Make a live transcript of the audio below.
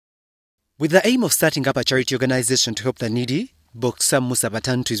With the aim of starting up a charity organization to help the needy, boxer Musa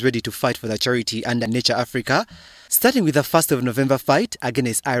Batantu is ready to fight for the charity under Nature Africa, starting with the 1st of November fight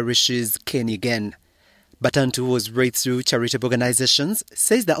against Irish's Kenny Gen. Batantu, who was raised through charitable organizations,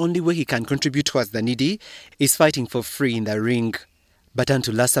 says the only way he can contribute towards the needy is fighting for free in the ring.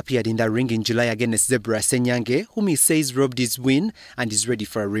 Batantu last appeared in the ring in July against Zebra Senyange, whom he says robbed his win and is ready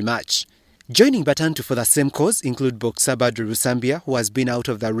for a rematch. Joining Batantu for the same cause include boxer Badru Rusambia, who has been out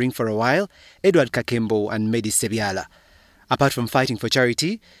of the ring for a while, Edward Kakembo and Medi Sebiala. Apart from fighting for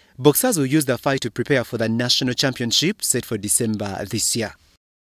charity, boxers will use the fight to prepare for the national championship set for December this year.